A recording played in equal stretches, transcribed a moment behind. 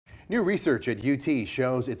New research at UT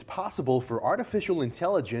shows it's possible for artificial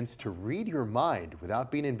intelligence to read your mind without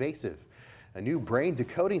being invasive. A new brain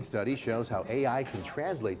decoding study shows how AI can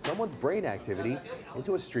translate someone's brain activity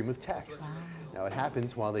into a stream of text. Now, it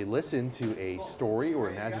happens while they listen to a story or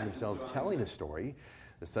imagine themselves telling a story.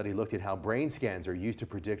 The study looked at how brain scans are used to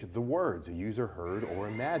predict the words a user heard or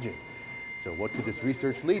imagined. So what could this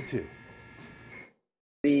research lead to?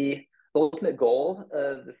 The ultimate goal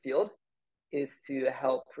of this field is to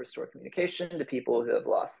help restore communication to people who have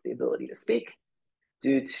lost the ability to speak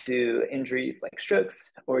due to injuries like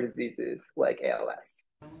strokes or diseases like ALS.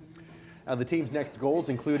 Now, the team's next goals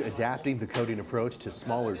include adapting the coding approach to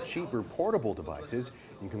smaller, cheaper, portable devices.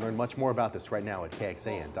 You can learn much more about this right now at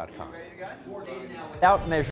KXAN.com. Without measuring